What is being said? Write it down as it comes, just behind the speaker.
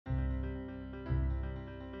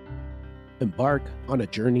Embark on a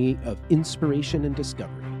journey of inspiration and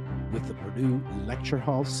discovery with the Purdue Lecture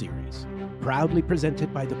Hall series, proudly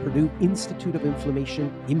presented by the Purdue Institute of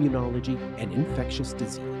Inflammation, Immunology, and Infectious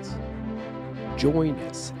Disease. Join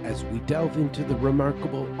us as we delve into the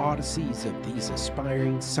remarkable odysseys of these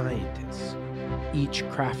aspiring scientists, each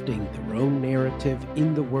crafting their own narrative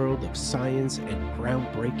in the world of science and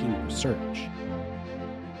groundbreaking research.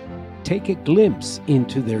 Take a glimpse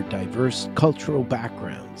into their diverse cultural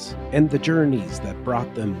backgrounds and the journeys that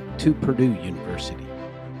brought them to Purdue University.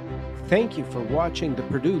 Thank you for watching the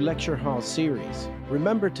Purdue Lecture Hall series.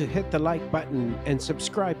 Remember to hit the like button and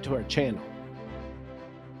subscribe to our channel.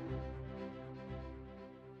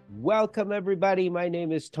 Welcome, everybody. My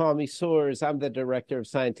name is Tommy Soares. I'm the Director of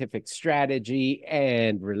Scientific Strategy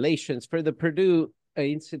and Relations for the Purdue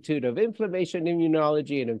Institute of Inflammation,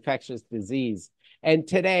 Immunology, and Infectious Disease. And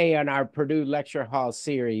today on our Purdue Lecture Hall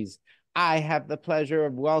series, I have the pleasure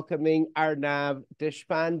of welcoming Arnav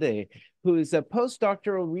Deshpande, who is a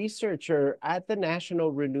postdoctoral researcher at the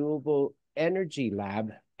National Renewable Energy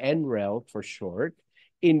Lab, NREL for short,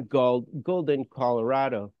 in Golden,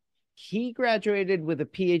 Colorado. He graduated with a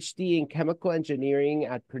PhD in chemical engineering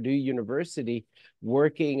at Purdue University,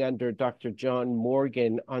 working under Dr. John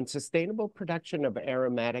Morgan on sustainable production of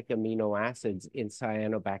aromatic amino acids in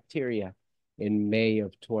cyanobacteria in May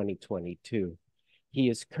of 2022. He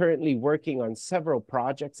is currently working on several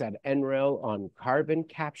projects at NREL on carbon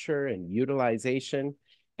capture and utilization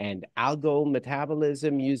and algal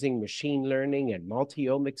metabolism using machine learning and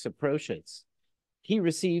multi-omics approaches. He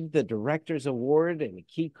received the Director's Award and a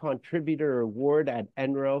Key Contributor Award at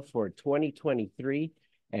NREL for 2023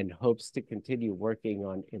 and hopes to continue working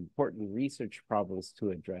on important research problems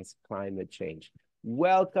to address climate change.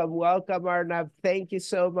 Welcome, Arnav. Thank you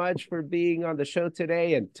so much for being on the show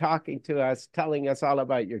today and talking to us, telling us all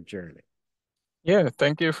about your journey. Yeah,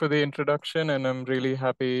 thank you for the introduction, and I'm really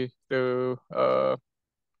happy to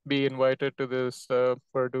be invited to this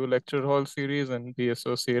Purdue Lecture Hall series and be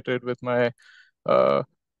associated with my PhD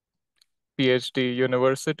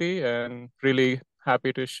university, and really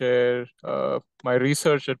happy to share my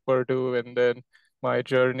research at Purdue and then my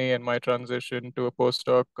journey and my transition to a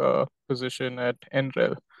postdoc position at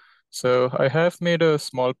NREL. So I have made a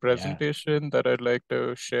small presentation that I'd like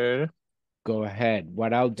to share. Go ahead.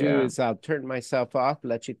 What I'll do is I'll turn myself off,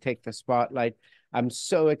 let you take the spotlight. I'm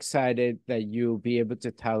so excited that you'll be able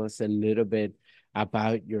to tell us a little bit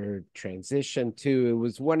about your transition too. It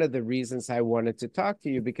was one of the reasons I wanted to talk to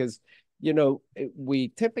you because, you know, we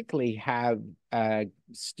typically have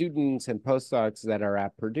students and postdocs that are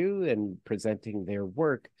at Purdue and presenting their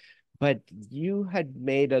work, but you had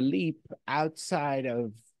made a leap outside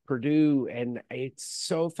of Purdue, and it's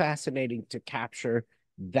so fascinating to capture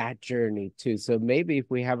that journey too. So maybe if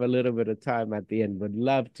we have a little bit of time at the end, would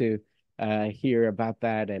love to hear about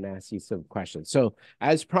that and ask you some questions. So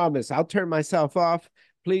as promised, I'll turn myself off.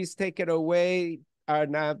 Please take it away,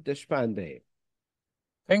 Arnav Deshpande.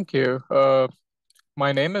 Thank you.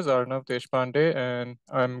 My name is Arnav Deshpande, and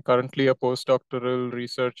I'm currently a postdoctoral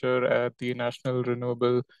researcher at the National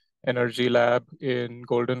Renewable Energy Lab in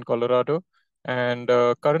Golden, Colorado. And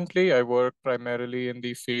currently, I work primarily in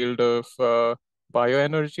the field of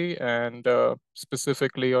bioenergy and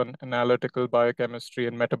specifically on analytical biochemistry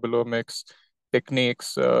and metabolomics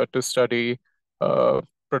techniques to study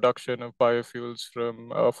production of biofuels from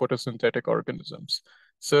photosynthetic organisms.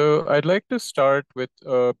 So I'd like to start with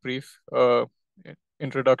a brief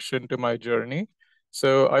introduction to my journey.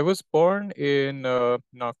 So I was born in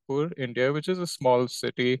Nagpur, India, which is a small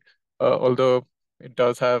city, although it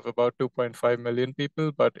does have about 2.5 million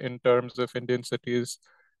people, but in terms of Indian cities,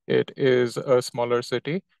 it is a smaller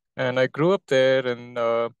city. And I grew up there, and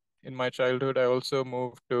in my childhood, I also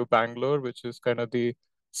moved to Bangalore, which is kind of the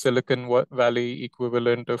Silicon Valley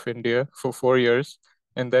equivalent of India, for 4 years,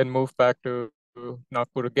 and then moved back to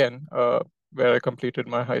Nagpur again, where I completed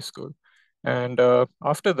my high school. And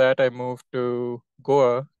after that, I moved to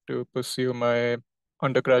Goa to pursue my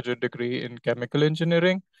undergraduate degree in chemical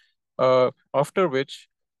engineering, after which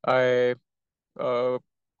I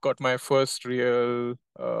got my first real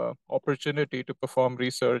opportunity to perform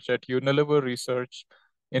research at Unilever Research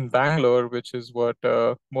in Bangalore, which is what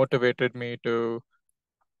motivated me to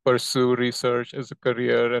pursue research as a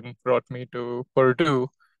career and brought me to Purdue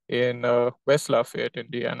in West Lafayette,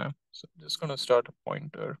 Indiana. So I'm just going to start a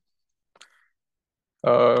pointer.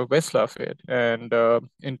 West Lafayette. And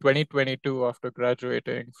in 2022, after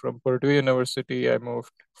graduating from Purdue University, I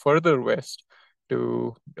moved further west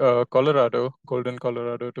to Colorado, Golden,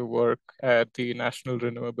 Colorado, to work at the National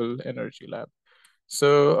Renewable Energy Lab.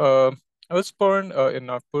 So I was born in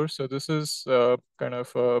Nagpur, so this is kind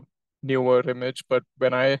of a newer image, but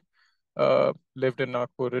when I lived in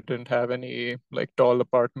Nagpur, it didn't have any like tall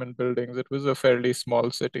apartment buildings. It was a fairly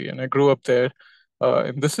small city, and I grew up there.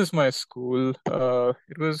 And this is my school.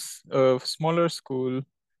 It was a smaller school,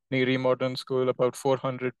 Neri Modern School. About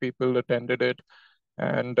 400 people attended it.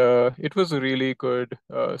 And it was a really good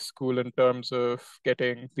school in terms of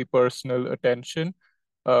getting the personal attention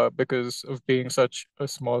because of being such a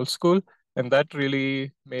small school. And that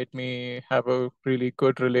really made me have a really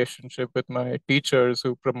good relationship with my teachers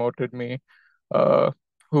who promoted me, uh,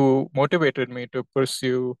 who motivated me to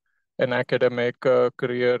pursue an academic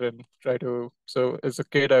career and try to. So, as a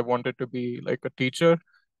kid, I wanted to be like a teacher.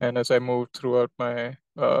 And as I moved throughout my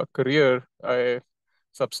career, I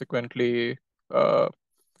subsequently uh,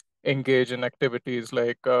 engage in activities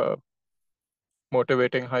like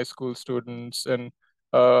motivating high school students and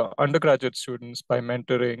undergraduate students by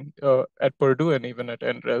mentoring at Purdue and even at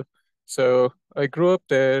NREL. So I grew up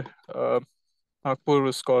there. Nagpur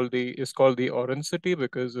is called the Orange City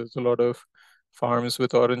because there's a lot of farms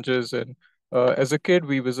with oranges. And as a kid,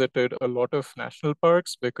 we visited a lot of national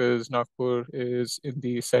parks because Nagpur is in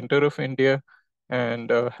the center of India and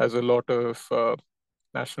has a lot of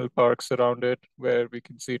national parks around it where we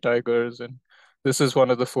can see tigers. And this is one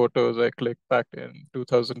of the photos I clicked back in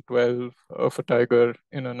 2012 of a tiger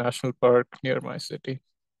in a national park near my city.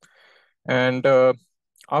 And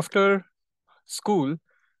after school,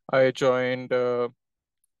 I joined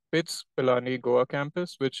BITS Pilani Goa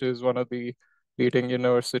campus, which is one of the leading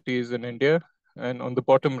universities in India. And on the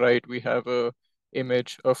bottom right, we have a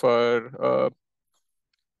image of our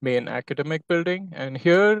main academic building. And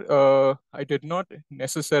here, I did not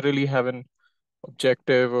necessarily have an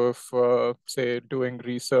objective of, say, doing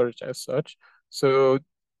research as such. So,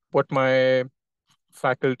 what my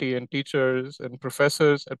faculty and teachers and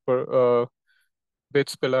professors at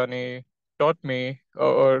BITS Pilani taught me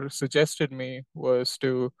or suggested me was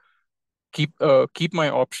to keep my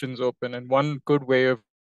options open. And one good way of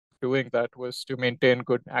doing that was to maintain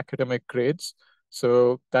good academic grades.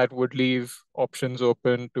 So that would leave options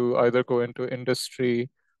open to either go into industry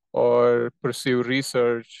or pursue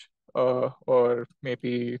research, or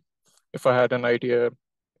maybe if I had an idea,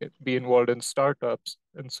 be involved in startups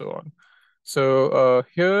and so on. So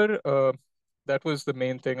here, that was the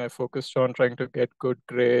main thing I focused on, trying to get good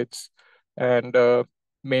grades and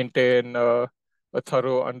maintain a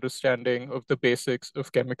thorough understanding of the basics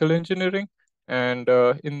of chemical engineering. And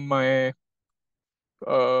in my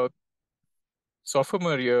uh,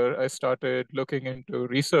 sophomore year, I started looking into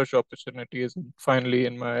research opportunities. And finally,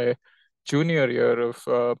 in my junior year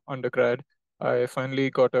of undergrad, I finally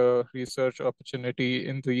got a research opportunity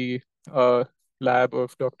in the lab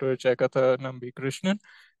of Dr. Jagatha Nambi Krishnan,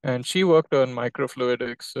 and she worked on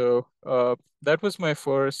microfluidics. So that was my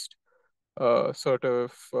first sort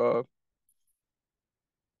of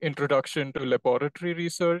introduction to laboratory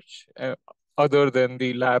research other than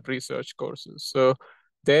the lab research courses. So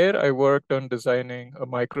there I worked on designing a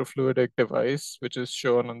microfluidic device, which is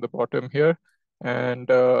shown on the bottom here. And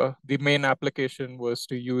the main application was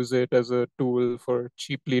to use it as a tool for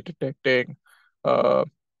cheaply detecting uh,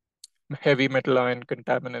 heavy metal ion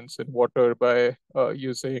contaminants in water by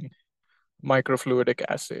using microfluidic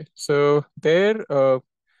assay. So there,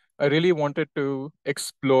 I really wanted to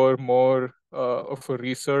explore more of a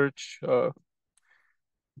research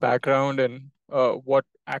background and what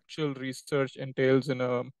actual research entails in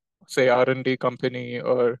a, say, R&D company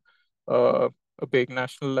or uh, a big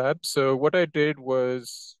national lab. So what I did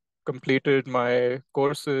was completed my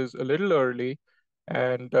courses a little early,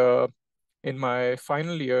 and in my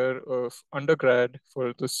final year of undergrad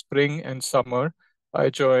for the spring and summer, I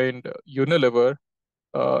joined Unilever,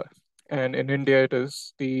 uh, and in India, it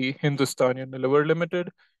is the Hindustan Unilever Limited.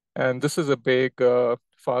 And this is a big,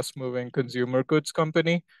 fast-moving consumer goods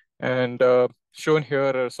company. And shown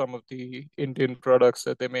here are some of the Indian products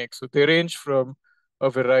that they make. So they range from a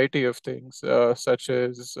variety of things, such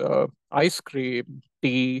as ice cream,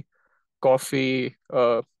 tea, coffee,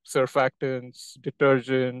 surfactants,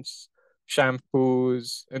 detergents,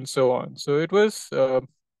 shampoos, and so on. So it was a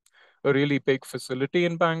really big facility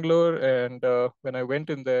in Bangalore. And when I went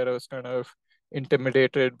in there, I was kind of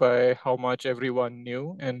intimidated by how much everyone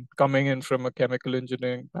knew. And coming in from a chemical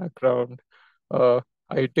engineering background, uh,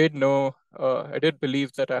 I did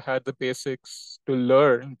believe that I had the basics to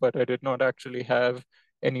learn, but I did not actually have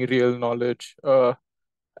any real knowledge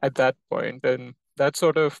at that point. And that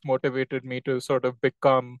sort of motivated me to sort of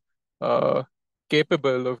become uh,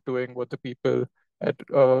 capable of doing what the people at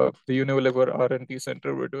the Unilever R&D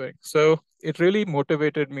Center were doing. So it really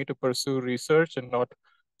motivated me to pursue research and not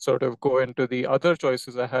sort of go into the other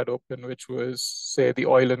choices I had open, which was, say, the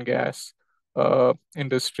oil and gas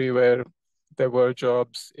industry, where there were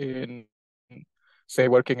jobs in, say,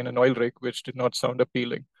 working in an oil rig, which did not sound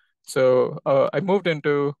appealing. So I moved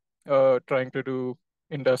into trying to do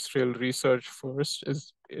industrial research first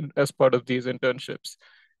as part of these internships.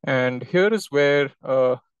 And here is where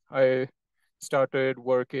I started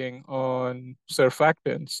working on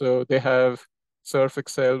surfactants. So they have Surf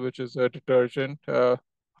Excel, which is a detergent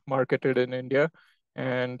marketed in India.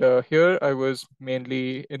 And here I was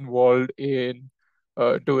mainly involved in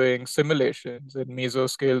doing simulations and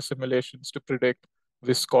mesoscale simulations to predict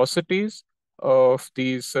viscosities of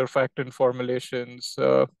these surfactant formulations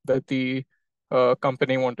that the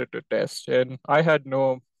company wanted to test. And I had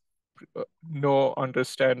no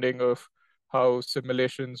understanding of how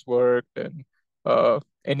simulations worked and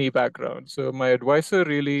any background. So my advisor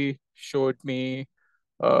really showed me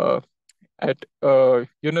uh, at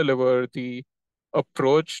Unilever the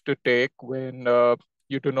approach to take when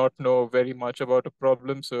you do not know very much about a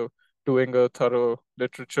problem. So doing a thorough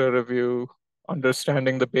literature review,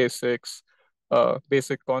 understanding the basics,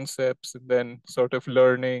 basic concepts, and then sort of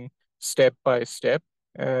learning step by step.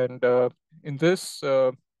 And in this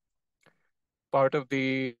part of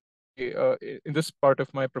the in this part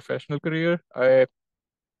of my professional career, I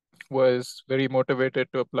was very motivated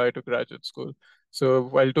to apply to graduate school. So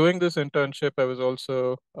while doing this internship, I was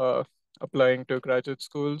also applying to graduate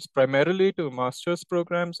schools, primarily to master's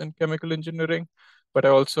programs in chemical engineering, but I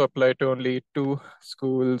also applied to only two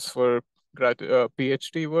schools for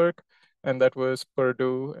PhD work, and that was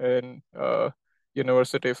Purdue and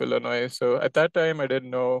University of Illinois. So at that time, I didn't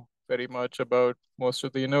know very much about most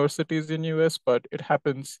of the universities in US, but it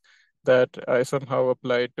happens that I somehow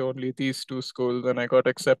applied to only these two schools and I got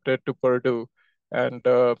accepted to Purdue. And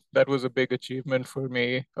that was a big achievement for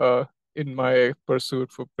me in my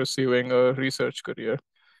pursuit for pursuing a research career.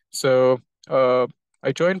 So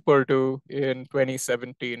I joined Purdue in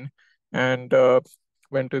 2017 and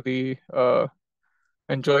went to the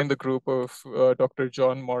and joined the group of Dr.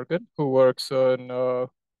 John Morgan, who works on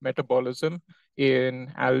metabolism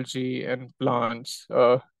in algae and plants,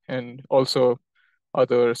 and also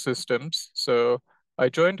other systems. So I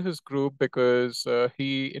joined his group because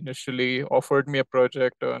he initially offered me a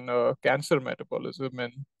project on cancer metabolism,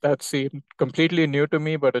 and that seemed completely new to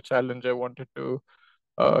me, but a challenge I wanted to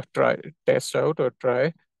test out or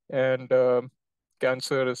try. And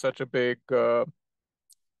cancer is such a big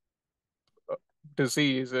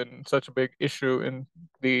disease and such a big issue in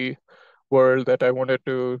the world that I wanted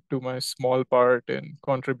to do my small part in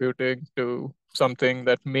contributing to something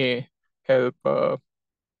that may help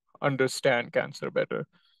understand cancer better.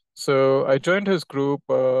 So I joined his group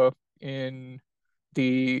in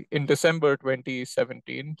December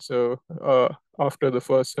 2017. So after the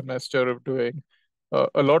first semester of doing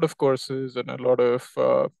a lot of courses and a lot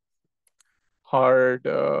of hard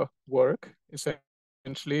work,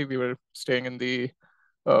 essentially, we were staying in the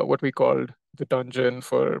what we called the dungeon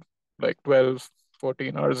for like 12,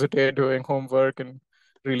 14 hours a day doing homework and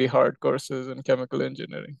really hard courses in chemical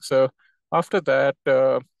engineering. So after that,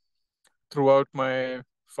 throughout my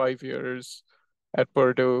 5 years at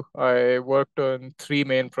Purdue, I worked on three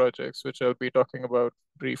main projects, which I'll be talking about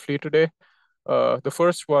briefly today. The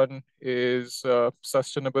first one is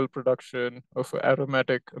sustainable production of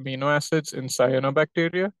aromatic amino acids in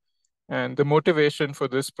cyanobacteria. And the motivation for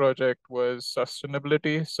this project was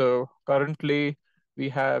sustainability. So currently we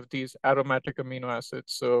have these aromatic amino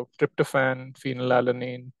acids, so tryptophan,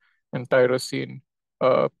 phenylalanine, and tyrosine,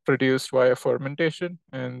 produced via fermentation.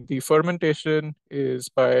 And the fermentation is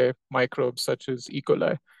by microbes such as E.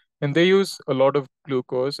 coli. And they use a lot of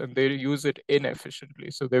glucose and they use it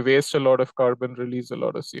inefficiently. So they waste a lot of carbon, release a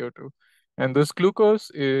lot of CO2. And this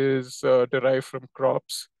glucose is derived from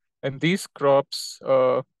crops. And these crops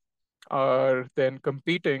are then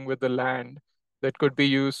competing with the land that could be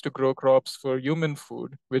used to grow crops for human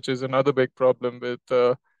food, which is another big problem with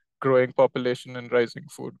growing population and rising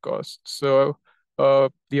food costs. So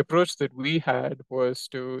the approach that we had was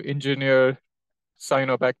to engineer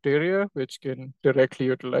cyanobacteria, which can directly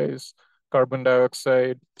utilize carbon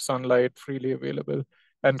dioxide, sunlight freely available,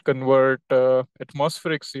 and convert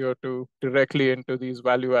atmospheric CO2 directly into these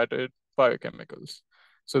value-added biochemicals.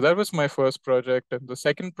 So that was my first project. And the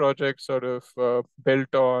second project sort of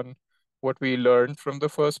built on what we learned from the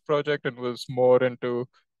first project and was more into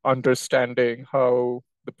understanding how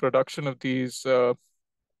the production of these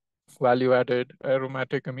value-added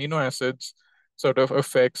aromatic amino acids sort of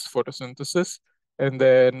affects photosynthesis. And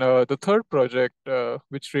then the third project,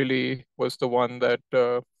 which really was the one that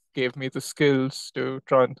gave me the skills to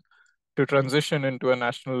to transition into a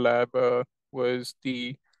national lab was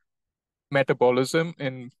the metabolism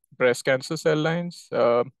in breast cancer cell lines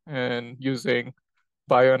and using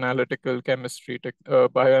bioanalytical chemistry,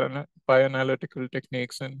 bioanalytical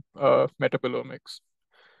techniques and metabolomics.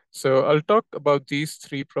 So I'll talk about these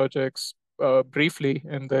three projects briefly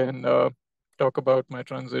and then talk about my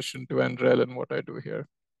transition to NREL and what I do here.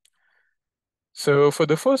 So for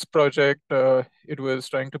the first project, it was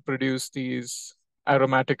trying to produce these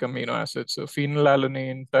aromatic amino acids, so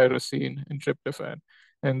phenylalanine, tyrosine, and tryptophan.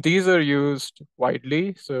 And these are used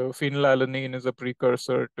widely. So phenylalanine is a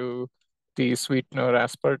precursor to the sweetener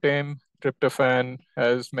aspartame. Tryptophan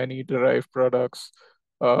has many derived products,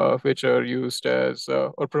 which are used as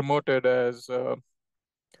or promoted as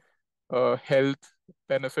health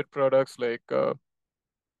benefit products, like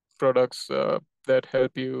products that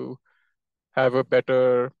help you have a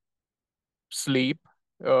better sleep,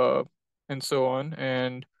 uh, and so on,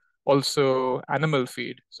 and also animal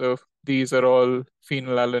feed. So these are all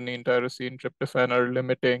phenylalanine, tyrosine, tryptophan are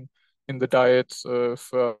limiting in the diets of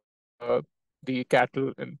uh, the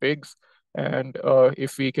cattle and pigs. And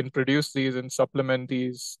if we can produce these and supplement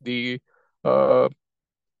these, uh,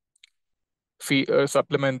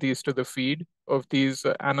 supplement these to the feed of these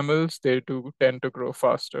animals, they do tend to grow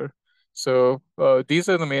faster. So these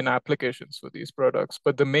are the main applications for these products.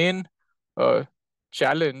 But the main uh,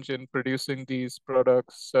 challenge in producing these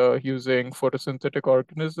products using photosynthetic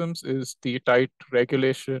organisms is the tight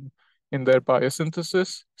regulation in their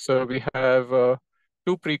biosynthesis. So we have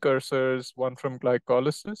two precursors, one from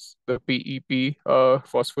glycolysis, the PEP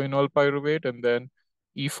phosphoenol pyruvate, and then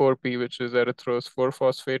E4P, which is erythrose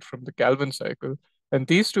 4-phosphate from the Calvin cycle. And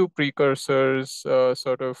these two precursors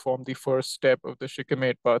sort of form the first step of the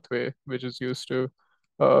shikimate pathway, which is used to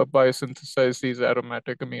biosynthesize these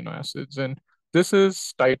aromatic amino acids. And this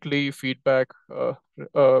is tightly feedback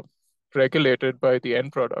uh, regulated by the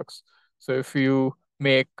end products. So if you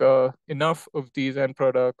make enough of these end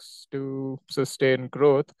products to sustain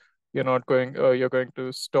growth, you're going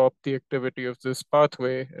to stop the activity of this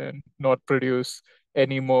pathway and not produce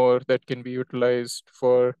any more that can be utilized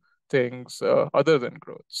for things other than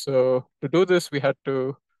growth. So to do this, we had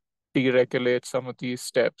to deregulate some of these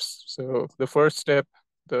steps. So the first step,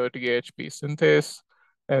 the DHP synthase,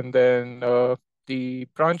 and then the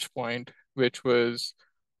branch point, which was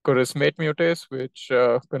chorismate mutase, which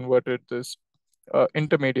converted this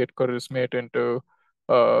intermediate chorismate into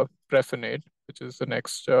prephenate, which is the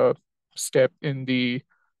next step in the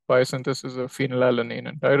biosynthesis of phenylalanine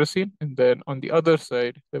and tyrosine. And then on the other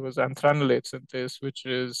side, there was anthranilate synthase, which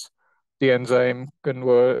is the enzyme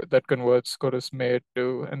that converts chorismate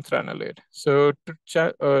to anthranilate. So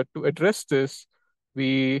to address this,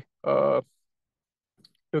 we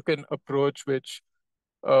took an approach which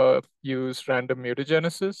use random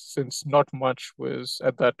mutagenesis, since not much was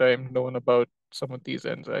at that time known about some of these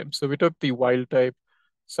enzymes. So we took the wild type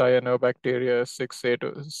cyanobacteria 68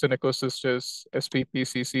 Synechocystis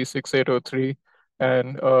SPPCC 6803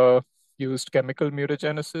 and used chemical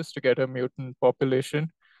mutagenesis to get a mutant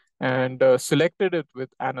population and selected it with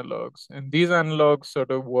analogs. And these analogs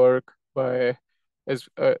sort of work by, as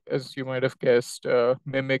you might have guessed,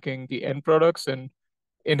 mimicking the end products and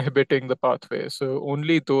inhibiting the pathway. So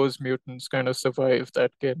only those mutants kind of survive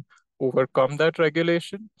that can overcome that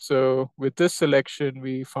regulation. So with this selection,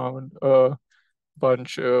 we found a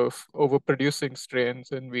bunch of overproducing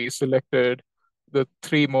strains, and we selected the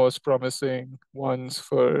three most promising ones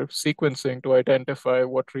for sequencing to identify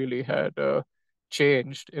what really had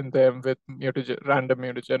changed in them with random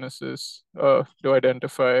mutagenesis to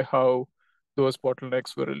identify how those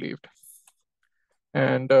bottlenecks were relieved.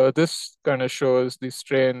 And this kind of shows the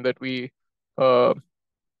strain that we uh,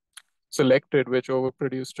 selected, which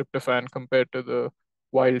overproduced tryptophan compared to the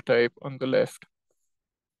wild type on the left.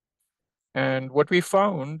 And what we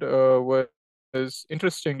found was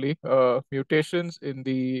interestingly, mutations in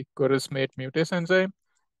the chorismate mutase enzyme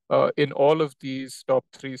in all of these top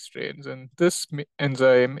three strains. And this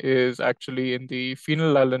enzyme is actually in the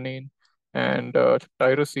phenylalanine and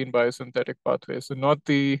tyrosine biosynthetic pathway, so not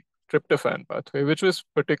the tryptophan pathway, which was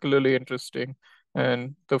particularly interesting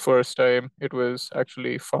and the first time it was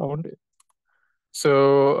actually found.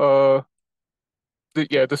 So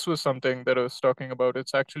yeah, this was something that I was talking about.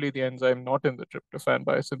 It's actually the enzyme not in the tryptophan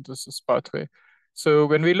biosynthesis pathway. So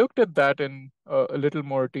when we looked at that in a little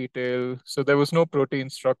more detail, so there was no protein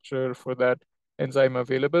structure for that enzyme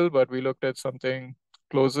available, but we looked at something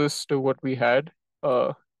closest to what we had,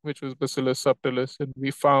 which was Bacillus subtilis, and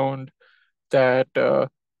we found that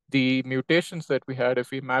the mutations that we had,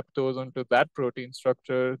 if we map those onto that protein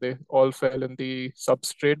structure, they all fell in the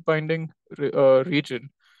substrate binding region.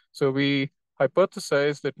 So we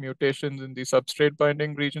hypothesized that mutations in the substrate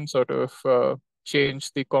binding region sort of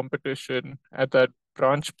change the competition at that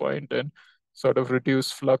branch point and sort of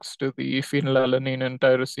reduce flux to the phenylalanine and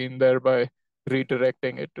tyrosine, thereby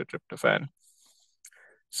redirecting it to tryptophan.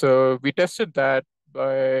 So we tested that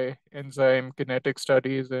by enzyme kinetic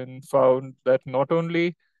studies and found that not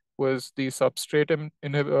only was the substrate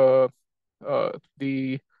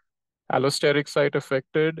the allosteric site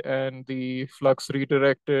affected and the flux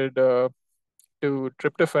redirected to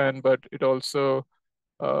tryptophan, but it also,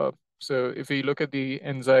 so if we look at the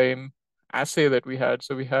enzyme assay that we had,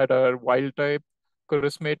 so we had our wild type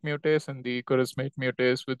charismate mutase and the charismate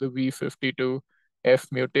mutase with the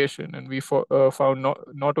V52F mutation. And we found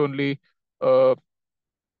not only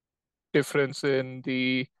difference in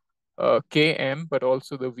the Km, but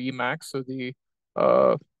also the Vmax. So the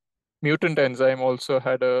mutant enzyme also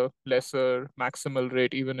had a lesser maximal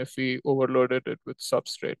rate, even if we overloaded it with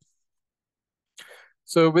substrate.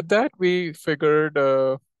 So with that, we figured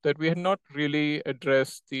that we had not really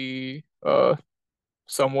addressed the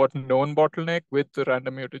somewhat known bottleneck with the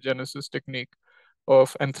random mutagenesis technique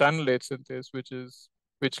of anthranilate synthase,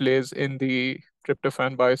 which lays in the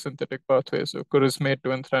tryptophan biosynthetic pathway, so charismate to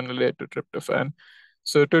anthranilate to tryptophan.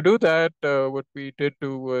 So to do that, what we did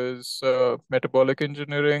do was metabolic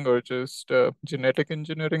engineering or just genetic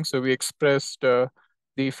engineering. So we expressed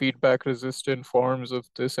the feedback resistant forms of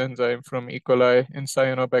this enzyme from E. coli and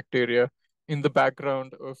cyanobacteria in the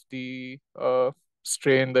background of the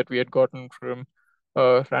strain that we had gotten from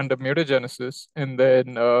random mutagenesis, and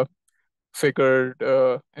then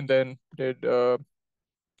did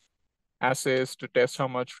assays to test how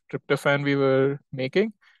much tryptophan we were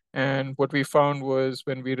making. And what we found was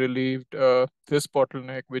when we relieved this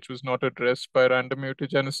bottleneck, which was not addressed by random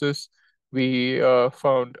mutagenesis, we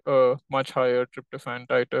found a much higher tryptophan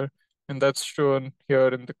titer. And that's shown here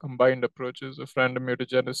in the combined approaches of random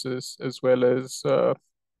mutagenesis as well as uh,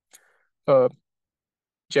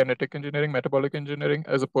 genetic engineering, metabolic engineering,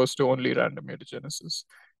 as opposed to only random mutagenesis.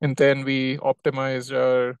 And then we optimized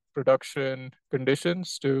our production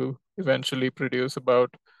conditions to eventually produce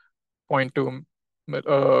about 0.2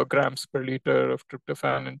 grams per liter of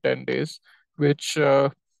tryptophan in 10 days, which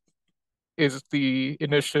is the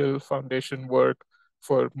initial foundation work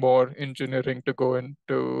for more engineering to go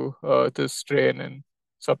into this strain, and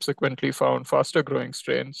subsequently found faster growing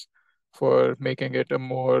strains for making it a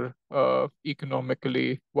more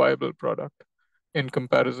economically viable product in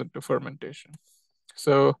comparison to fermentation.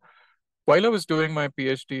 So while I was doing my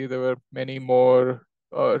PhD, there were many more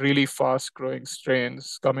really fast growing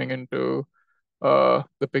strains coming into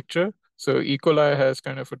the picture. So E. coli has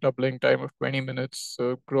kind of a doubling time of 20 minutes,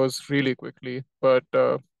 so it grows really quickly. But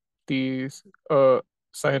these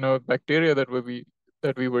cyanobacteria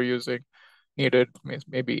that we were using needed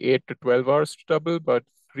maybe 8 to 12 hours to double, but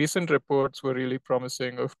recent reports were really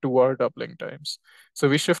promising of 2-hour doubling times. So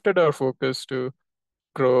we shifted our focus to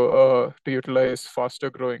utilize faster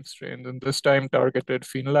growing strains, and this time targeted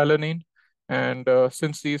phenylalanine. And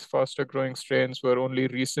since these faster growing strains were only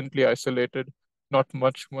recently isolated, not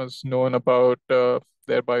much was known about their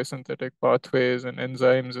biosynthetic pathways and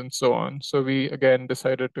enzymes and so on. So we again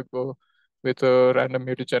decided to go with a random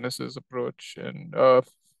mutagenesis approach, and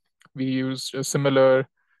we used a similar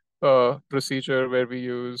procedure where we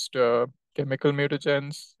used chemical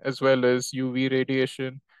mutagens as well as UV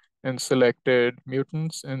radiation and selected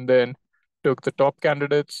mutants, and then took the top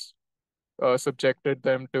candidates, subjected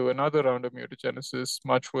them to another round of mutagenesis,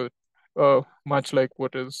 much like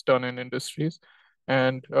what is done in industries.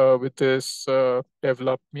 And with this,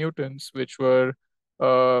 developed mutants, which were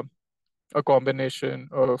uh, a combination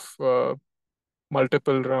of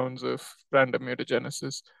multiple rounds of random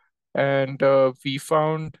mutagenesis. And we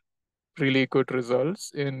found really good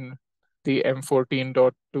results in the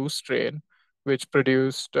M14.2 strain, which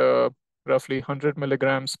produced roughly 100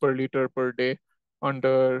 milligrams per liter per day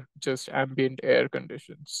under just ambient air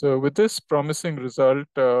conditions. So with this promising result,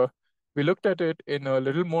 we looked at it in a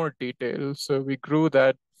little more detail. So we grew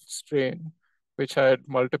that strain, which had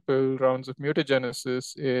multiple rounds of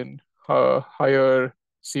mutagenesis in a higher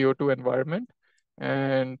CO2 environment,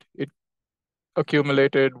 and it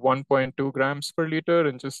accumulated 1.2 grams per liter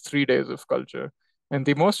in just 3 days of culture. And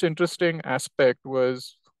the most interesting aspect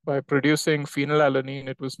was by producing phenylalanine,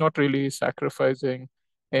 it was not really sacrificing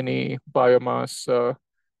any biomass,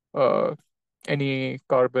 any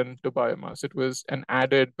carbon to biomass. It was an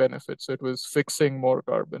added benefit. So it was fixing more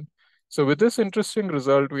carbon. So with this interesting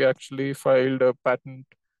result, we actually filed a patent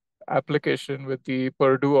application with the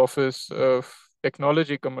Purdue Office of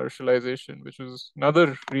Technology Commercialization, which was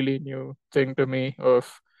another really new thing to me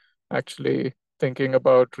of actually thinking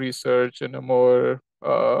about research in a more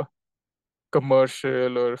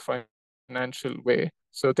commercial or financial way.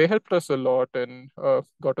 So they helped us a lot and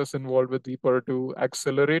got us involved with the Purdue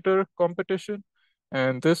Accelerator competition.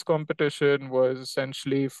 And this competition was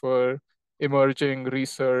essentially for emerging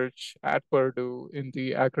research at Purdue in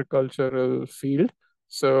the agricultural field.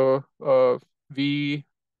 So we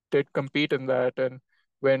did compete in that and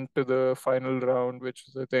went to the final round, which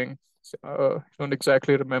was, I think, I don't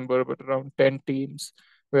exactly remember, but around 10 teams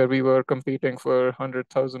where we were competing for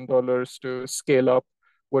 $100,000 to scale up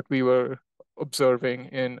what we were observing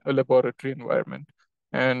in a laboratory environment.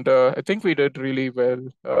 And I think we did really well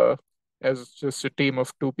as just a team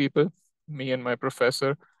of two people, me and my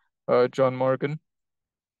professor, John Morgan.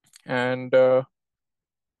 And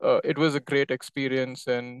it was a great experience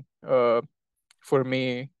and for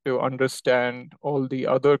me to understand all the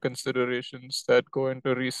other considerations that go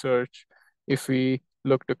into research if we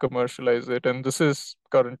look to commercialize it. And this is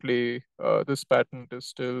currently, this patent is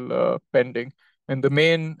still pending. And the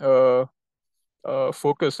main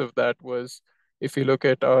focus of that was if you look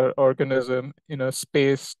at our organism in a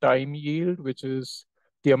space-time yield, which is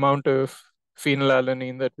the amount of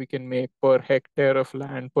phenylalanine that we can make per hectare of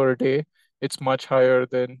land per day, it's much higher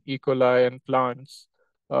than E. coli and plants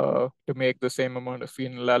to make the same amount of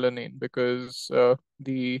phenylalanine because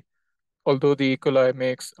although the E. coli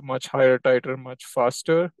makes a much higher titer much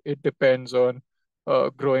faster, it depends on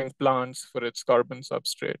growing plants for its carbon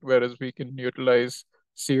substrate, whereas we can utilize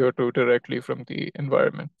CO2 directly from the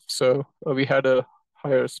environment. So we had a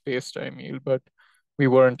higher space-time yield, but we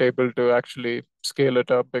weren't able to actually scale it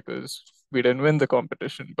up because we didn't win the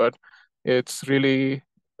competition. But it was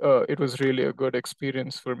really a good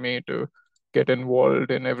experience for me to get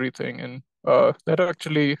involved in everything. And that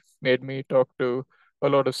actually made me talk to a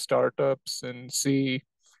lot of startups and see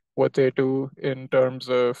what they do in terms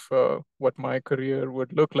of what my career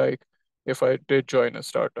would look like if I did join a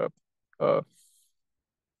startup. Uh,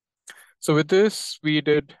 so with this, we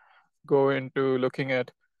did go into looking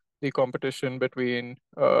at the competition between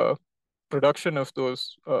production of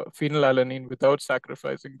those phenylalanine without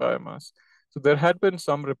sacrificing biomass. So there had been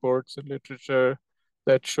some reports in literature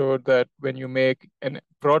that showed that when you make a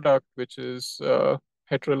product which is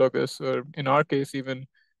heterologous, or in our case, even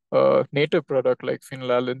a native product like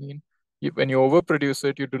phenylalanine, when you overproduce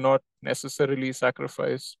it, you do not necessarily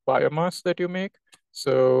sacrifice biomass that you make.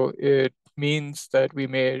 So it means that we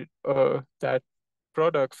made that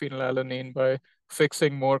product phenylalanine by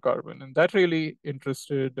fixing more carbon. And that really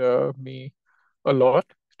interested me a lot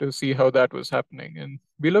to see how that was happening. And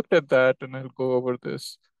we looked at that, and I'll go over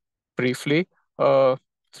this briefly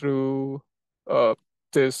through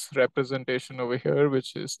this representation over here,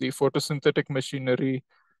 which is the photosynthetic machinery,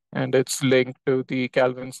 and it's linked to the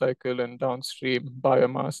Calvin cycle and downstream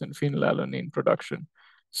biomass and phenylalanine production.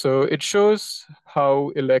 So it shows how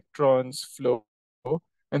electrons flow,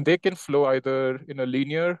 and they can flow either in a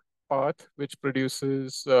linear path, which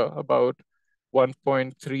produces about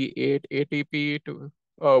 1.38 ATP to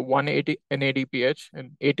 180 NADPH,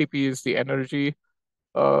 and ATP is the energy,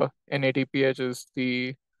 NADPH is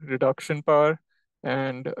the reduction power,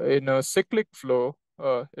 and in a cyclic flow,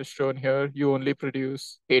 as shown here, you only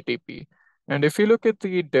produce ATP. And if you look at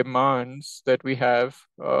the demands that we have,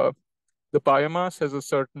 the biomass has a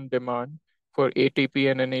certain demand for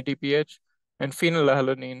ATP and NADPH, and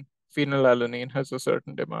phenylalanine has a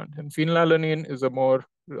certain demand. And phenylalanine is a more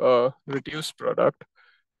reduced product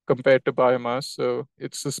compared to biomass. So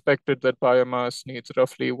it's suspected that biomass needs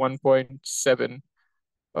roughly 1.7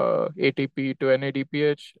 ATP to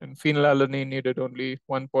NADPH, and phenylalanine needed only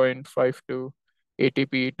 1.52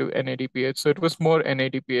 ATP to NADPH. So it was more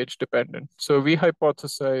NADPH dependent. So we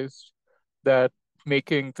hypothesized that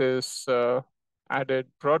making this added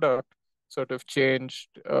product sort of changed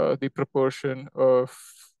the proportion of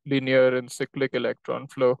linear and cyclic electron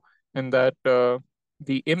flow, and that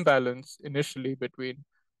the imbalance initially between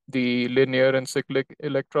the linear and cyclic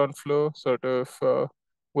electron flow sort of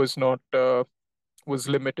was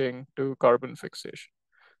limiting to carbon fixation.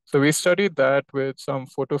 So we studied that with some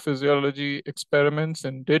photophysiology experiments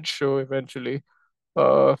and did show eventually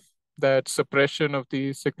that suppression of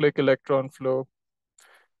the cyclic electron flow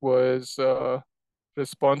was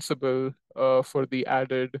responsible for the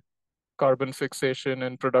added carbon fixation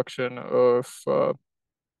and production of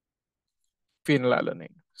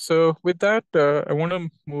phenylalanine. So with that, I want to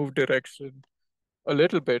move direction a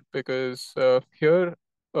little bit because here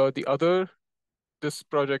this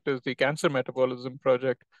project is the cancer metabolism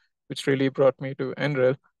project, which really brought me to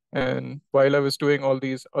NREL. And while I was doing all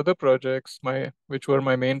these other projects, which were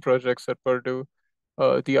my main projects at Purdue,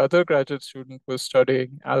 The other graduate student was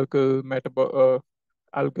studying algal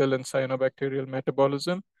and cyanobacterial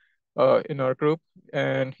metabolism in our group,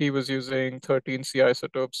 and he was using 13C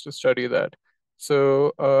isotopes to study that.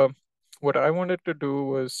 So what I wanted to do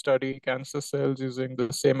was study cancer cells using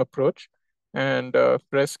the same approach, and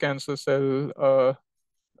breast cancer cell,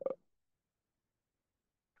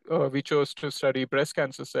 we chose to study breast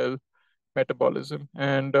cancer cell metabolism.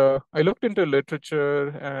 And I looked into literature,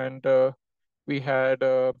 and we had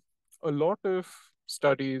a lot of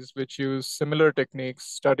studies which use similar techniques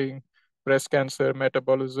studying breast cancer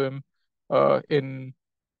metabolism in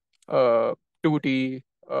uh, 2D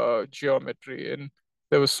geometry. And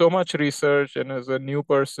there was so much research, and as a new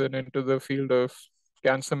person into the field of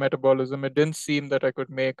cancer metabolism, it didn't seem that I could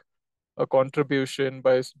make a contribution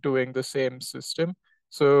by doing the same system.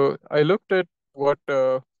 So I looked at what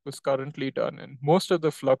was currently done, and most of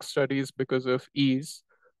the flux studies, because of ease,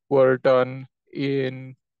 were done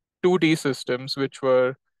in 2D systems, which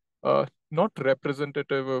were not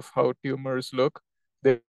representative of how tumors look.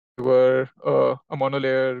 They were a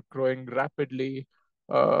monolayer growing rapidly.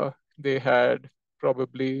 They had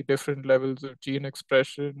probably different levels of gene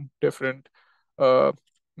expression, different uh,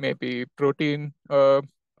 maybe protein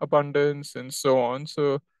abundance, and so on.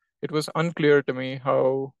 So it was unclear to me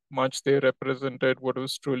how much they represented what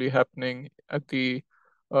was truly happening at the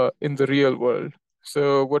in the real world.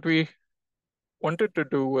 So what we wanted to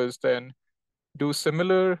do was then do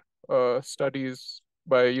similar studies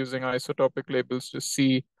by using isotopic labels to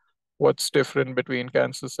see what's different between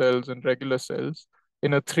cancer cells and regular cells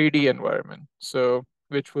in a 3D environment, so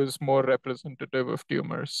which was more representative of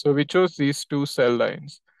tumors. So we chose these two cell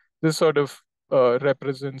lines. This sort of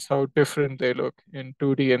represents how different they look in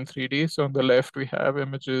 2D and 3D. So on the left, we have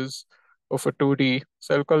images of a 2D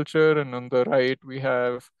cell culture, and on the right, we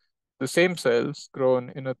have the same cells grown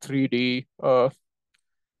in a 3D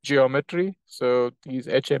geometry. So these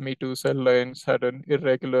HME2 cell lines had an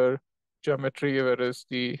irregular geometry, whereas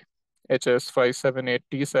the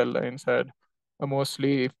HS578T cell lines had a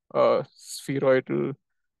mostly spheroidal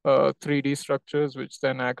 3D structures, which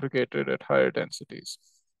then aggregated at higher densities.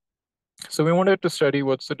 So we wanted to study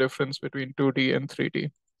what's the difference between 2D and 3D.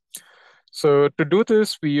 So to do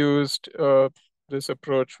this, we used this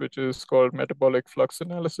approach, which is called metabolic flux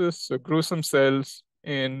analysis. So grew some cells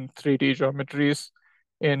in 3D geometries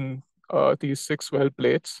in these 6-well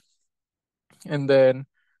plates, and then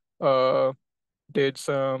did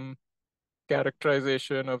some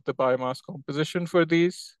characterization of the biomass composition for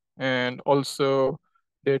these, and also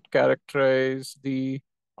did characterize the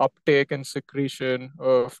uptake and secretion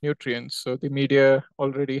of nutrients. So the media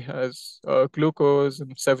already has glucose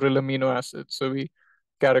and several amino acids. So we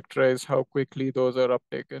characterize how quickly those are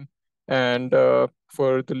uptaken. And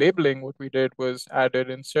for the labeling, what we did was added,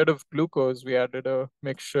 instead of glucose, we added a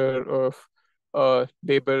mixture of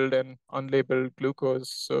labeled and unlabeled glucose.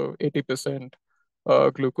 So 80%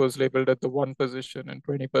 glucose labeled at the 1 position and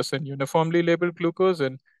 20% uniformly labeled glucose,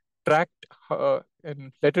 and tracked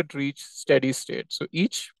and let it reach steady state. So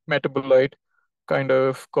each metabolite kind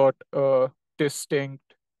of got a distinct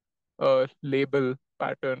label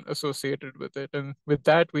pattern associated with it. And with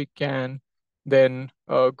that, we can then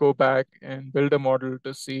go back and build a model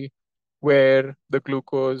to see where the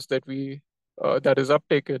glucose that that is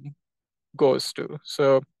uptaken goes to.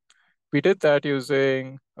 So we did that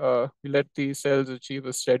using, we let the cells achieve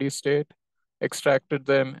a steady state, extracted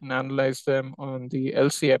them and analyzed them on the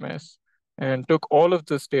LCMS, and took all of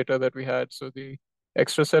this data that we had. So the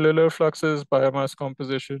extracellular fluxes, biomass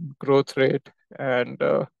composition, growth rate, and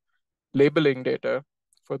labeling data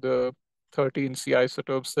for the 13C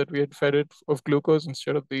isotopes that we had fed it of glucose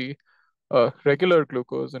instead of the regular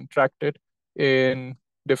glucose, and tracked it in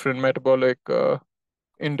different metabolic,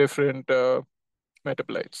 in different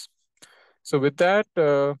metabolites. So with that,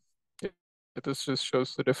 this just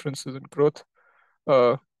shows the differences in growth.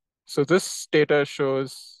 So this data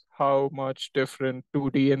shows how much different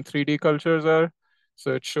 2D and 3D cultures are.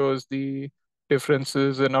 So it shows the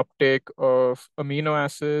differences in uptake of amino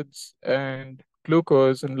acids and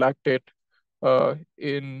glucose and lactate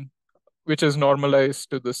which is normalized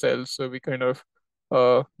to the cells. So we kind of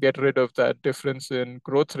get rid of that difference in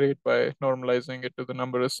growth rate by normalizing it to the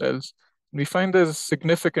number of cells. We find there's a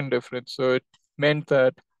significant difference. So it meant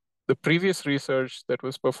that the previous research that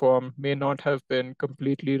was performed may not have been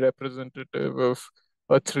completely representative of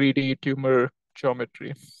a 3D tumor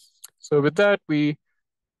geometry. So with that, we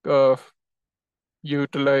uh,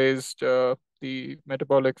 utilized the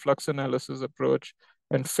metabolic flux analysis approach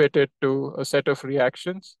and fit it to a set of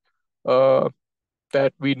reactions uh,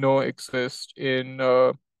 that we know exist in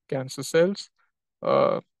cancer cells.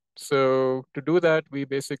 So to do that, we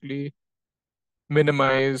basically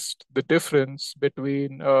minimized the difference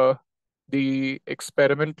between the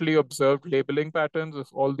experimentally observed labeling patterns of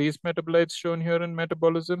all these metabolites shown here in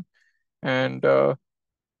metabolism and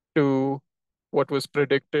to what was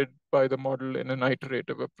predicted by the model in an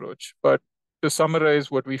iterative approach. But to summarize,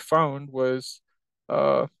 what we found was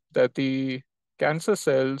that the cancer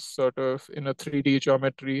cells sort of in a 3D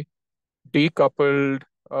geometry decoupled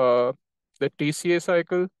the TCA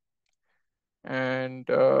cycle and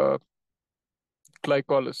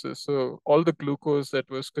glycolysis. So all the glucose that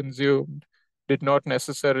was consumed did not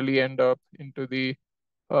necessarily end up into the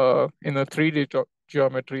in a 3D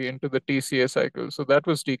geometry into the TCA cycle. So that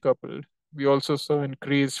was decoupled. We also saw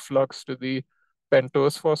increased flux to the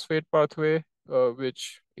pentose phosphate pathway,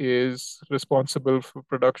 which is responsible for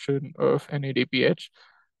production of NADPH.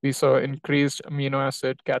 We saw increased amino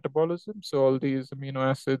acid catabolism. So all these amino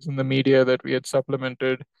acids in the media that we had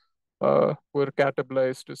supplemented were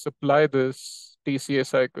catabolized to supply this TCA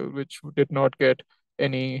cycle, which did not get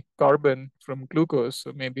any carbon from glucose.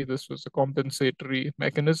 So maybe this was a compensatory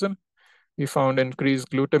mechanism. We found increased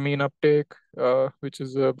glutamine uptake, which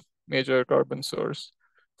is a major carbon source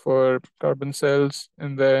for carbon cells.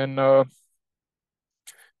 And then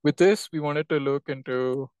with this, we wanted to look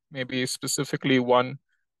into maybe specifically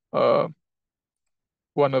uh,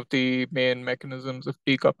 one of the main mechanisms of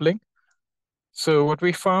decoupling. So what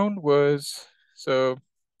we found was, so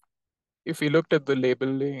if we looked at the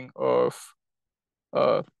labeling of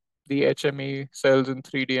uh, the HME cells in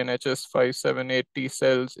 3D and HS578T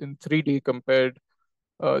cells in 3D compared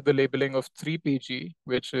the labeling of 3PG,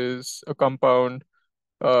 which is a compound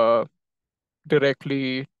uh,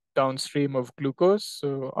 directly downstream of glucose.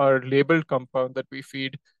 So our labeled compound that we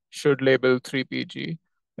feed should label 3PG,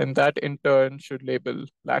 and that in turn should label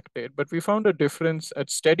lactate. But we found a difference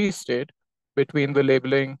at steady state between the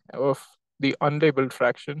labeling of the unlabeled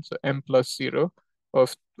fraction, so M plus 0,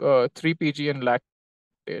 of 3PG and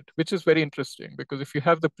lactate, which is very interesting because if you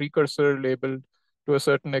have the precursor labeled to a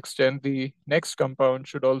certain extent, the next compound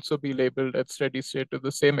should also be labeled at steady state to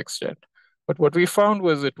the same extent. But what we found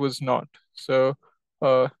was it was not. So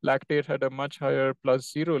lactate had a much higher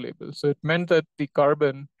plus 0 label. So it meant that the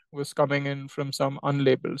carbon was coming in from some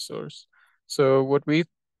unlabeled source. So what we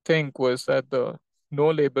think was that the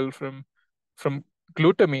no label from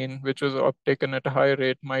glutamine, which was uptaken at a higher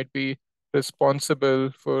rate, might be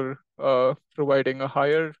responsible for providing a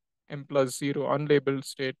higher M plus 0 unlabeled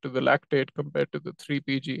state to the lactate compared to the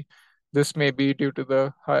 3PG. This may be due to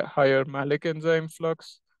the higher malic enzyme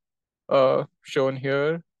flux shown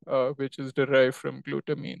here, which is derived from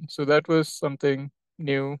glutamine. So that was something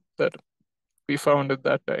new that we found at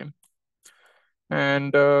that time.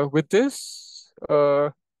 And with this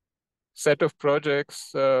set of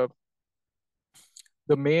projects, the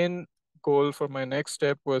main goal for my next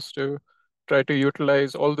step was to try to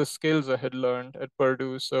utilize all the skills I had learned at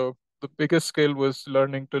Purdue. So the biggest skill was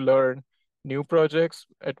learning to learn new projects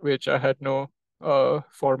at which I had no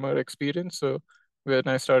former experience. So when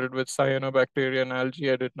I started with cyanobacteria and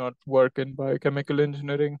algae, I did not work in biochemical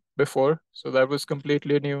engineering before. So that was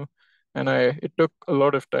completely new. And it took a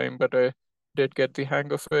lot of time, but I did get the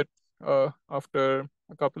hang of it after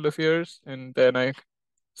a couple of years. And then I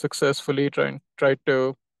successfully tried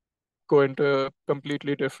to go into a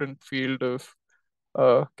completely different field of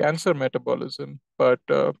cancer metabolism. But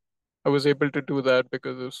I was able to do that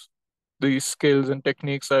because of the skills and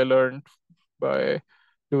techniques I learned by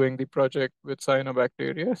doing the project with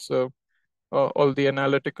cyanobacteria. So all the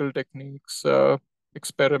analytical techniques,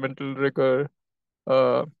 experimental rigor,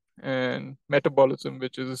 uh, and metabolism,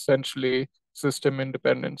 which is essentially system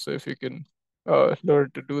independent. So if you can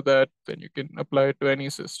learn to do that, then you can apply it to any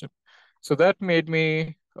system. So that made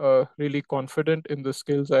me really confident in the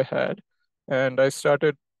skills I had. And I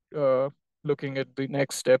started uh, looking at the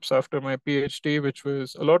next steps after my PhD, which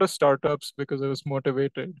was a lot of startups because I was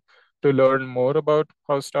motivated to learn more about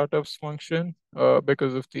how startups function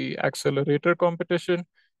because of the accelerator competition,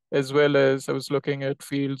 as well as I was looking at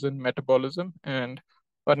fields in metabolism. And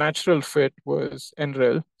a natural fit was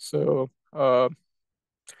NREL. So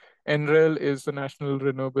NREL is the National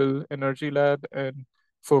Renewable Energy Lab, and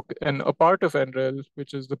a part of NREL,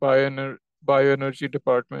 which is the bioenergy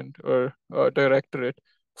department or directorate,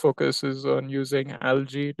 focuses on using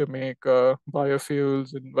algae to make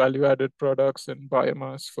biofuels and value-added products and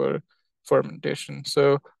biomass for fermentation.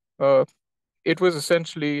 So uh, it was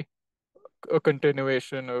essentially a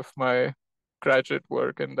continuation of my graduate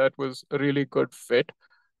work, and that was a really good fit,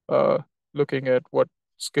 uh, looking at what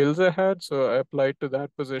skills I had. So I applied to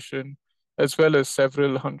that position as well as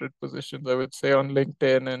several hundred positions, I would say, on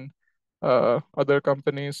LinkedIn and other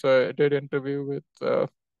companies. So I did interview with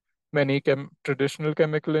many traditional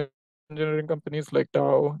chemical engineering companies like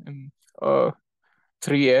Dow and uh,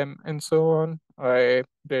 3M and so on. I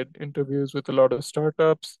did interviews with a lot of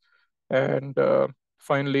startups, and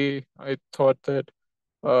finally, I thought that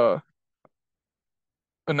uh,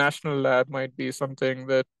 a national lab might be something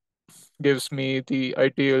that gives me the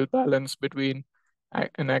ideal balance between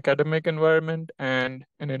an academic environment and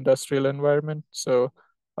an industrial environment. So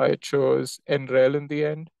I chose NREL in the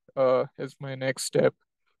end as my next step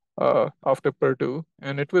after Purdue.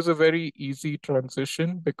 And it was a very easy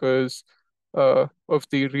transition because of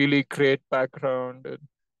the really great background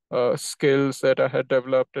and skills that I had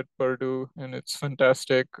developed at Purdue and its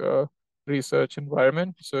fantastic research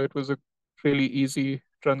environment. So it was a really easy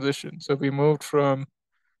transition. So we moved from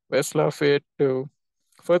West Lafayette to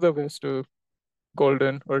further west to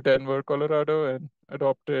Golden or Denver, Colorado, and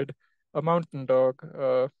adopted a mountain dog,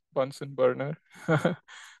 Bunsen burner,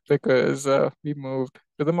 because we moved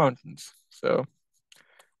to the mountains. So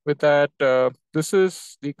with that, this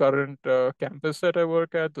is the current campus that I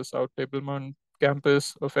work at, the South Table Mountain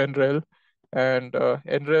campus of NREL. And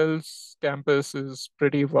NREL's campus is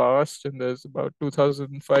pretty vast, and there's about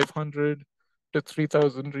 2,500 to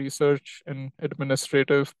 3,000 research and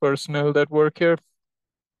administrative personnel that work here.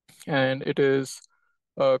 And it is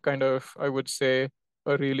kind of, I would say,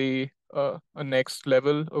 a really a next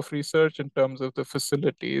level of research in terms of the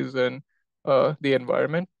facilities and the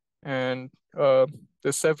environment. And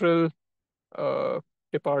there's several uh,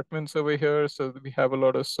 departments over here. So we have a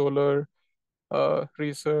lot of solar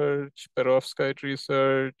research, perovskite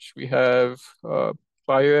research. We have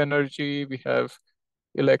bioenergy. We have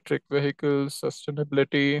electric vehicles,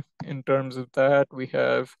 sustainability. In terms of that, we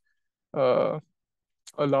have uh,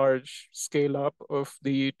 a large scale up of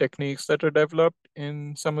the techniques that are developed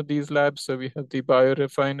in some of these labs. So we have the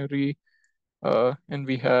biorefinery, and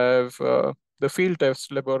we have the field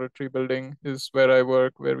test laboratory building is where I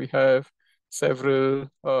work, where we have several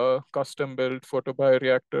custom built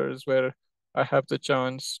photobioreactors where I have the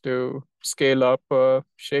chance to scale up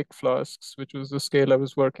shake flasks, which was the scale I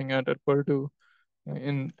was working at Purdue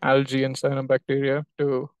in algae and cyanobacteria,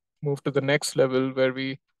 to move to the next level where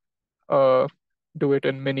we uh, do it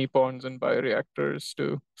in mini ponds and bioreactors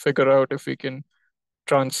to figure out if we can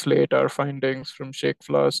translate our findings from shake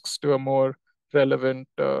flasks to a more relevant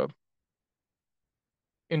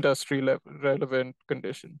industry level relevant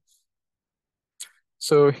condition.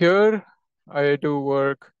 So here I do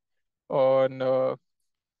work on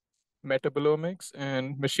metabolomics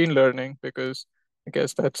and machine learning because I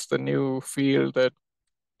guess that's the new field that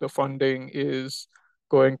the funding is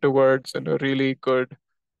going towards in a really good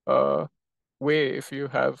uh, way if you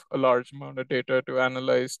have a large amount of data to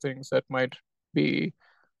analyze things that might be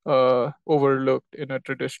overlooked in a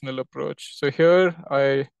traditional approach. So here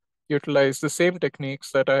I utilize the same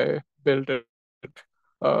techniques that I built at,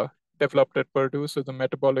 uh, developed at Purdue, so the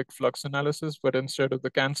metabolic flux analysis, but instead of the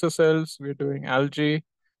cancer cells, we're doing algae.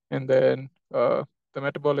 And then the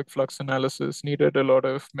metabolic flux analysis needed a lot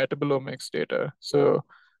of metabolomics data. So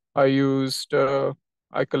I used,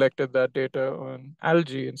 I collected that data on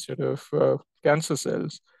algae instead of cancer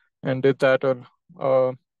cells and did that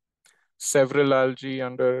on several algae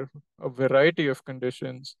under a variety of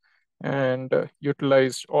conditions and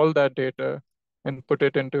utilized all that data and put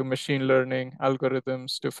it into machine learning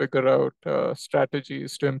algorithms to figure out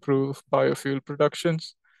strategies to improve biofuel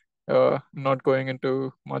productions. Not going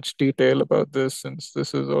into much detail about this since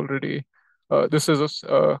this is already this is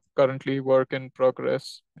currently work in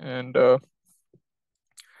progress. And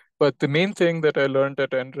but the main thing that I learned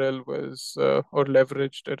at NREL was, or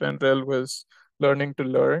leveraged at NREL, was learning to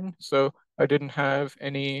learn. So I didn't have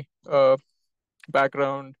any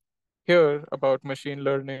background here about machine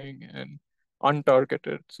learning and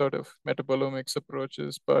untargeted sort of metabolomics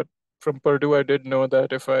approaches. But from Purdue, I did know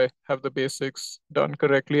that if I have the basics done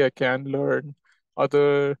correctly, I can learn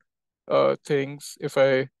other things if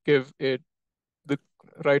I give it the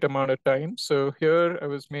right amount of time. So here I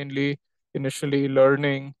was mainly initially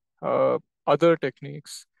learning other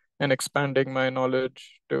techniques and expanding my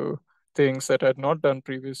knowledge to things that I had not done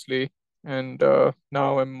previously. And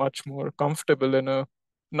now I'm much more comfortable in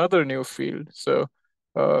another new field. So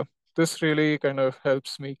uh, this really kind of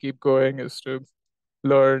helps me keep going, is to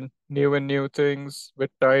learn new and new things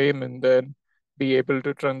with time and then be able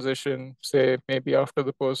to transition, say, maybe after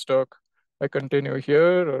the postdoc, I continue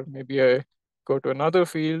here, or maybe I go to another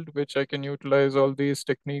field which I can utilize all these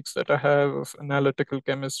techniques that I have of analytical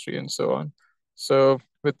chemistry and so on. So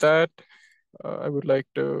with that, I would like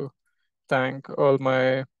to thank all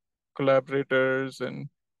my collaborators and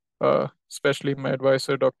especially my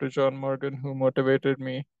advisor, Dr. John Morgan, who motivated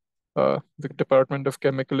me, the Department of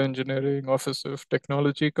Chemical Engineering, Office of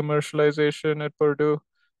Technology Commercialization at Purdue,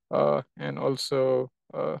 and also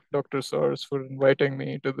Dr. Soares for inviting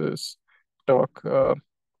me to this talk.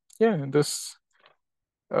 Yeah, and this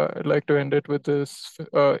I'd like to end it with this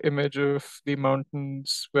image of the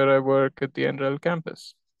mountains where I work at the NREL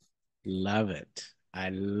campus. Love it. I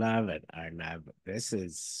love it, Arnav. This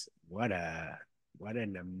is what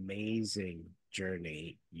an amazing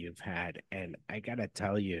journey you've had. And I gotta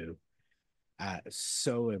tell you,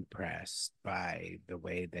 so impressed by the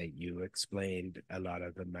way that you explained a lot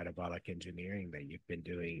of the metabolic engineering that you've been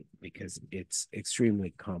doing because it's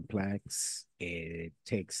extremely complex. It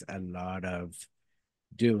takes a lot of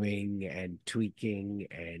doing and tweaking,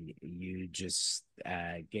 and you just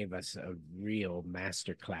gave us a real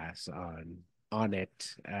masterclass on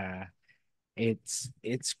it.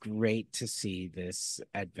 It's great to see this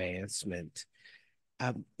advancement.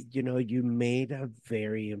 You made a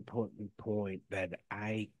very important point that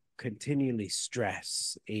I continually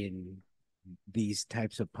stress in these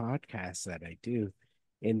types of podcasts that I do,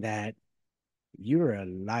 in that you're a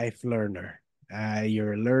life learner.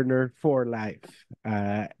 You're a learner for life.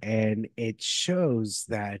 And it shows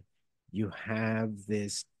that you have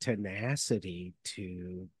this tenacity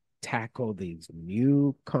to tackle these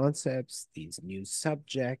new concepts, these new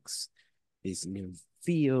subjects, these new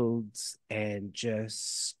fields, and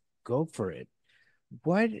just go for it.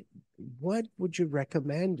 What what would you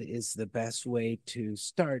recommend is the best way to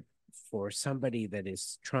start for somebody that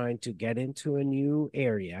is trying to get into a new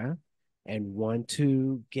area and want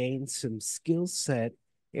to gain some skill set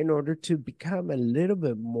in order to become a little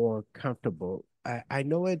bit more comfortable? I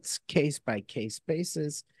know it's case by case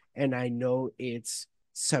basis, and I know it's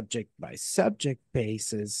subject by subject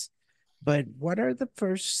basis, but what are the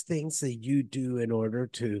first things that you do in order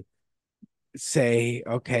to say,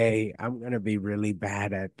 okay, I'm going to be really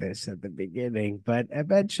bad at this at the beginning, but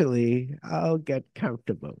eventually I'll get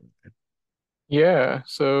comfortable? Yeah,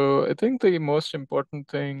 so I think the most important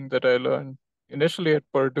thing that I learned initially at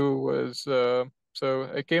Purdue was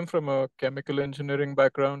so I came from a chemical engineering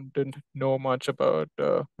background, didn't know much about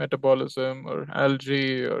metabolism or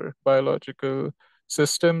algae or biological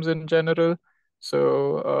systems in general.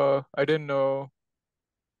 So I didn't know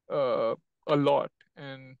a lot,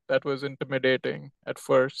 and that was intimidating at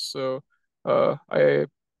first. So the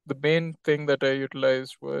main thing that I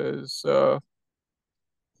utilized was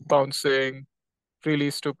bouncing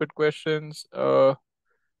really stupid questions,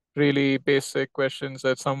 really basic questions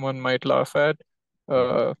that someone might laugh at,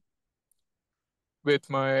 Mhm. uh, with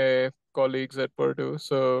my colleagues at Purdue.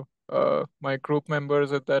 So my group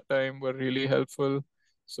members at that time were really helpful.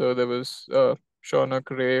 So there was Shaunak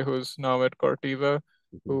Ray, who's now at Corteva,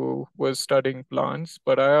 Mhm. who was studying plants.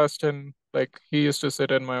 But I asked him, like, he used to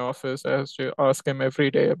sit in my office. I used to ask him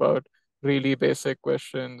every day about really basic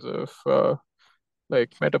questions of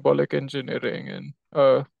like metabolic engineering. And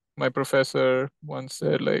my professor once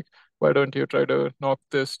said, like, why don't you try to knock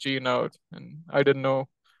this gene out? And I didn't know,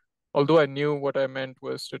 although I knew what I meant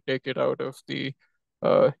was to take it out of the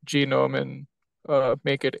genome and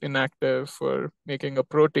make it inactive for making a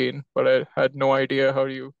protein, but I had no idea how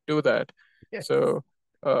you do that. Yes. So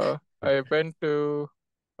I went to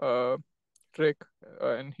uh, Rick,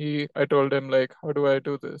 and I told him, like, how do I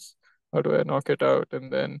do this? How do I knock it out? And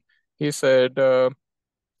then he said,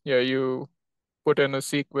 yeah, you put in a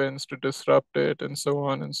sequence to disrupt it and so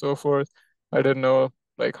on and so forth. I didn't know,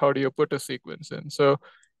 like, how do you put a sequence in? So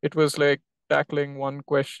it was like tackling one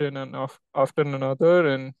question and after another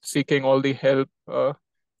and seeking all the help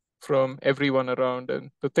from everyone around. And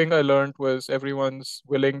the thing I learned was everyone's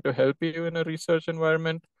willing to help you in a research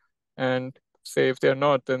environment. And say if they're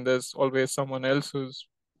not, then there's always someone else who's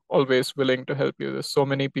always willing to help you. There's so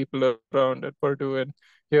many people around at Purdue, and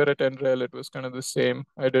here at NREL, it was kind of the same.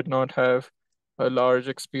 I did not have a large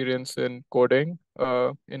experience in coding,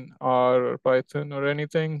 in R or Python or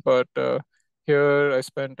anything, but here I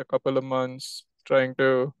spent a couple of months trying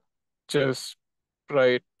to just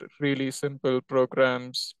write really simple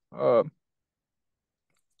programs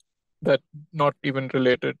that not even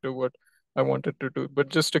related to what I wanted to do, but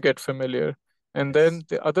just to get familiar. And Yes. then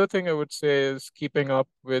the other thing I would say is keeping up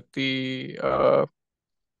with the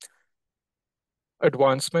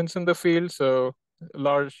advancements in the field. So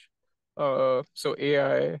so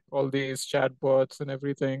AI, all these chatbots and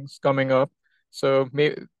everything's coming up. So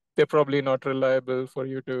they're probably not reliable for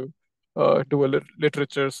you to do a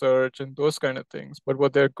literature search and those kind of things. But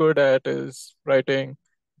what they're good at is writing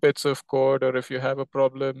bits of code, or if you have a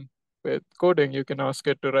problem with coding, you can ask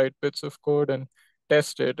it to write bits of code and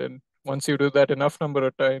test it. And once you do that enough number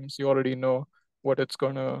of times, you already know what it's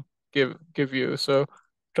gonna give you. So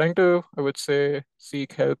trying to, I would say,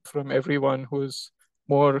 seek help from everyone who's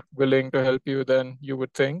more willing to help you than you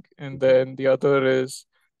would think. And then the other is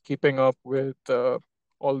keeping up with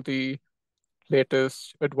all the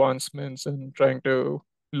latest advancements and trying to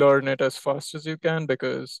learn it as fast as you can,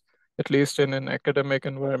 because at least in an academic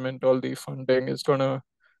environment, all the funding is going to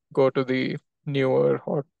go to the newer,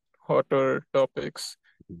 hotter topics.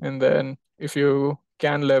 And then if you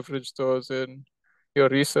can leverage those in your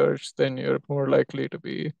research, then you're more likely to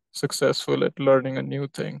be successful at learning a new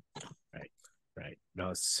thing. Right, right.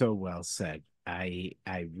 No, so well said. I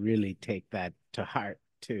really take that to heart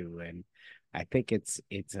too, and I think it's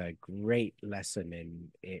a great lesson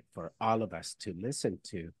in it for all of us to listen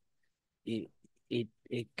to.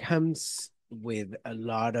 It comes with a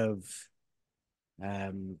lot of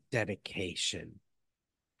dedication.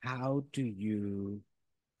 How do you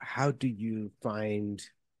find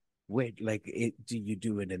like it, do you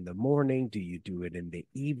do it in the morning? Do you do it in the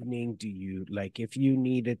evening? Do you, like, if you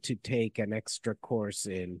needed to take an extra course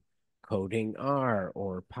in coding R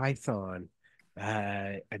or Python,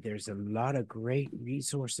 there's a lot of great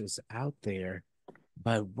resources out there,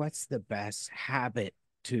 but what's the best habit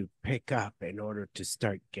to pick up in order to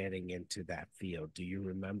start getting into that field? Do you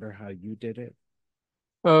remember how you did it?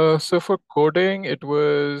 So for coding, it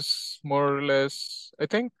was more or less, I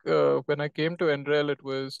think when I came to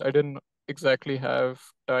NREL, I didn't exactly have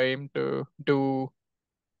time to do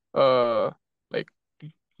uh like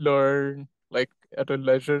learn like at a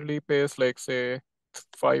leisurely pace, like say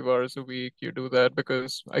 5 hours a week. You do that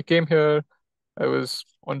because I came here, I was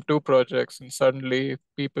on two projects, and suddenly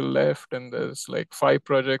people left, and there's like five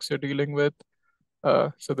projects you're dealing with.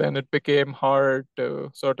 So then it became hard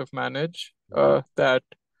to sort of manage that.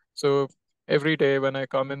 So every day when I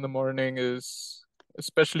come in the morning is,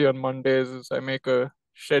 especially on Mondays, is I make a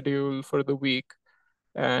schedule for the week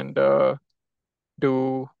and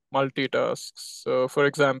do multitasks. So for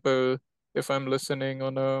example, if I'm listening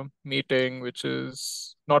on a meeting which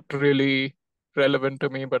is not really relevant to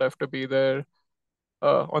me, but I have to be there,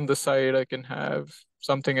 on the side, I can have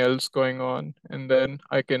something else going on, and then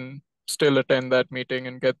I can still attend that meeting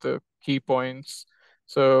and get the key points.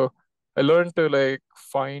 So I learned to like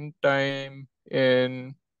find time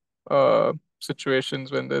in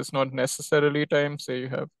situations when there's not necessarily time. Say you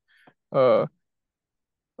have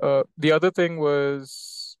uh, the other thing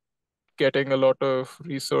was getting a lot of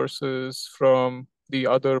resources from the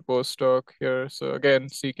other postdoc here. So again,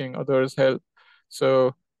 seeking others' help.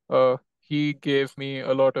 So he gave me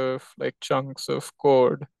a lot of like chunks of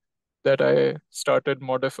code that I started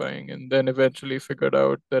modifying, and then eventually figured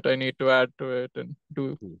out that I need to add to it and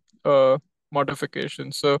do uh,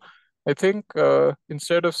 modifications. So I think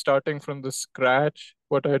instead of starting from the scratch,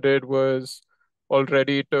 what I did was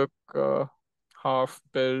already took half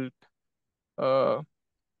built uh,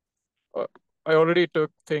 uh, I already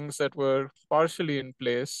took things that were partially in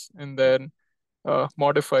place and then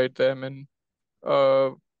modified them. And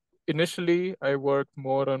uh, initially, I worked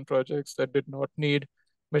more on projects that did not need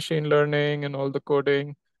machine learning and all the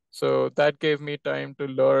coding. So that gave me time to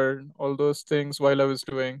learn all those things while I was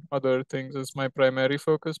doing other things as my primary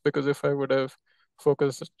focus. Because if I would have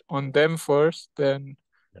focused on them first, then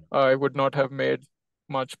I would not have made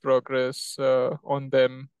much progress on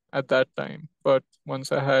them at that time. But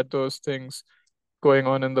once I had those things going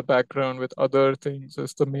on in the background with other things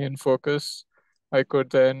as the main focus, I could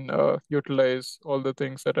then utilize all the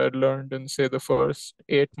things that I'd learned in, say, the first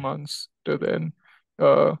 8 months to then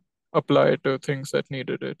uh, apply to things that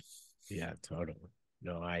needed it. Yeah, totally.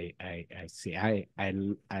 No, I see. I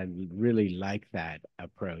really like that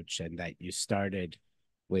approach, and that you started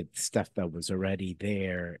with stuff that was already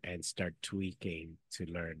there and start tweaking to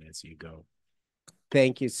learn as you go.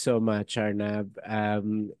 Thank you so much, Arnav.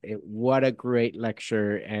 What a great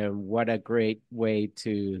lecture, and what a great way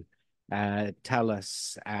to tell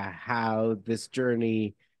us how this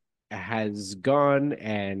journey has gone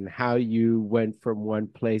and how you went from one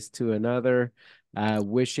place to another.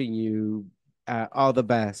 Wishing you all the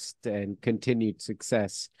best and continued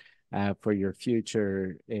success for your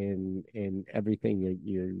future in everything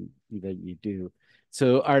that you do.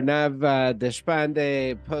 So Arnav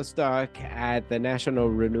Deshpande, postdoc at the National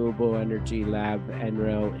Renewable Energy Lab,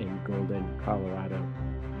 NREL in Golden, Colorado.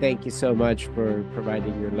 Thank you so much for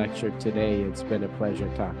providing your lecture today. It's been a pleasure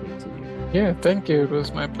talking to you. Yeah, thank you. It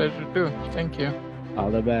was my pleasure too. Thank you. All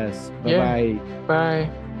the best. Yeah. Bye-bye. Bye.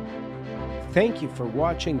 Thank you for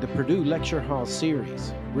watching the Purdue Lecture Hall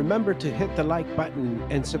series. Remember to hit the like button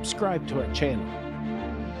and subscribe to our channel.